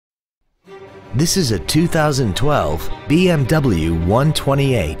This is a 2012 BMW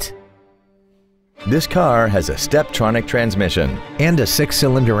 128. This car has a Steptronic transmission And a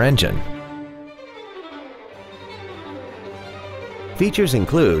 6-cylinder engine. Features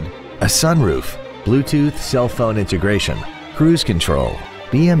include a sunroof, Bluetooth cell phone integration, cruise control,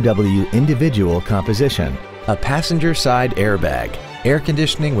 BMW individual composition, a passenger side airbag, air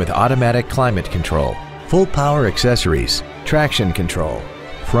conditioning with automatic climate control, full power accessories, traction control,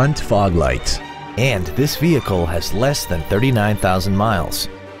 front fog lights, and this vehicle has less than 39,000 miles.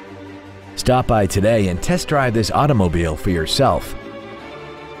 Stop by today and test drive this automobile for yourself.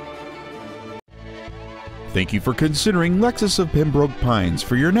 Thank you for considering Lexus of Pembroke Pines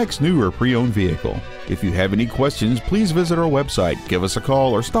for your next new or pre-owned vehicle. If you have any questions, please visit our website, give us a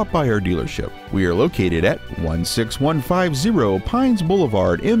call, or stop by our dealership. We are located at 16150 Pines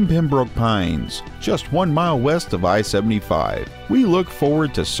Boulevard in Pembroke Pines, just 1 mile west of I-75. We look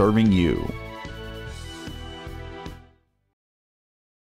forward to serving you.